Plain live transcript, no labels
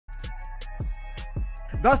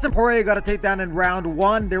Dustin Poirier got a takedown in round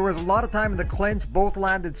 1. There was a lot of time in the clinch. Both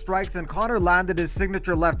landed strikes, and Conor landed his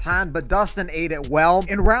signature left hand, but Dustin ate it well.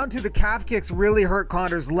 In round 2, the calf kicks really hurt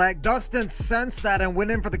Conor's leg. Dustin sensed that and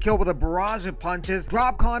went in for the kill with a barrage of punches,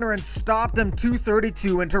 dropped Conor and stopped him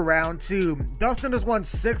 232 into round 2. Dustin has won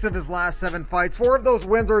 6 of his last 7 fights. 4 of those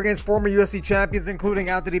wins are against former UFC champions, including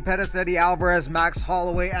Anthony Pettis, Eddie Alvarez, Max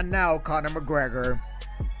Holloway, and now Conor McGregor.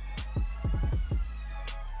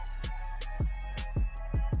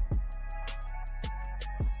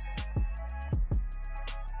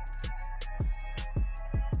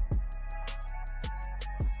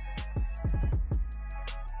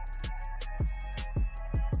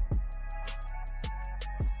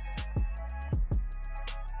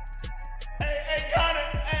 Hey,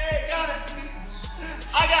 Conor,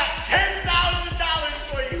 I got $10,000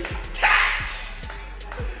 for you. Cash!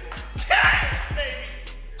 Cash, baby!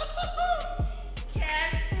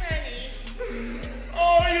 Cash money.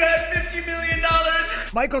 Oh, you had $50 million.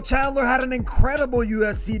 Michael Chandler had an incredible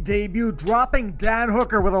UFC debut, dropping Dan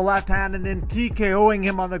Hooker with a left hand and then TKOing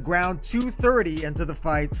him on the ground 230 into the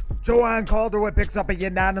fight. Joanne Calderwood picks up a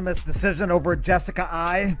unanimous decision over Jessica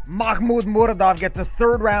Ai. Mahmoud Muradov gets a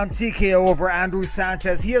 3rd round TKO over Andrew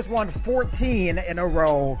Sanchez. He has won 14 in a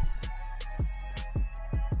row.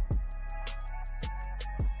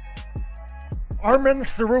 Arman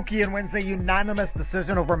Sarukian wins a unanimous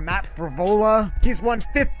decision over Matt Frivola. He's won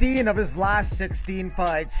 15 of his last 16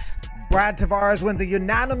 fights. Brad Tavares wins a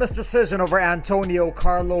unanimous decision over Antonio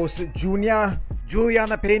Carlos Jr.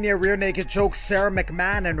 Juliana Pena rear naked chokes Sarah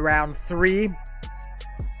McMahon in round 3.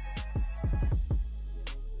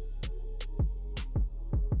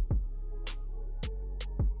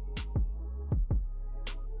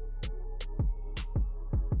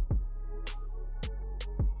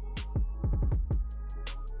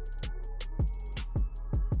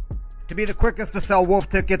 To be the quickest to sell Wolf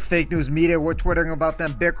tickets, fake news media were twittering about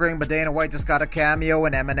them bickering, but Dana White just got a cameo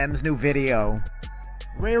in Eminem's new video.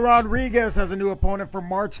 Ray Rodriguez has a new opponent for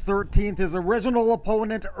March 13th. His original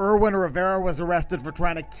opponent, Erwin Rivera, was arrested for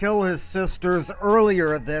trying to kill his sisters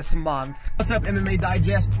earlier this month. What's up, MMA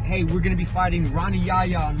Digest? Hey, we're going to be fighting Ronnie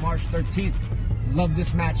Yaya on March 13th. Love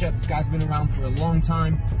this matchup. This guy's been around for a long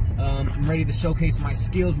time. I'm ready to showcase my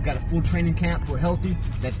skills. We got a full training camp. We're healthy.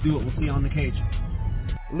 Let's do it. We'll see you on the cage.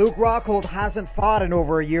 Luke Rockhold hasn't fought in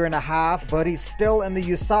over a year and a half, but he's still in the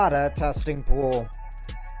USADA testing pool.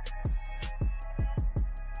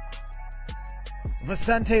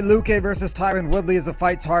 Vicente Luque versus Tyron Woodley is a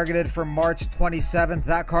fight targeted for March 27th.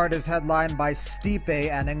 That card is headlined by Stipe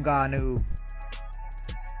and Ngannou.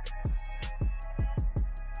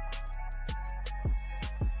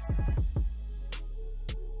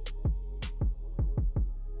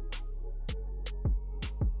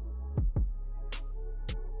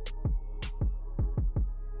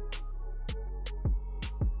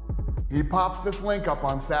 He pops this link up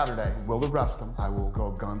on Saturday. We'll arrest him. I will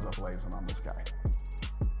go guns a-blazing on this guy.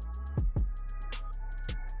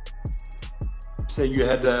 So you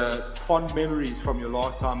had fond memories from your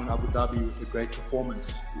last time in Abu Dhabi with a great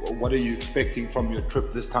performance. What are you expecting from your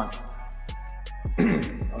trip this time?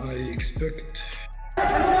 I expect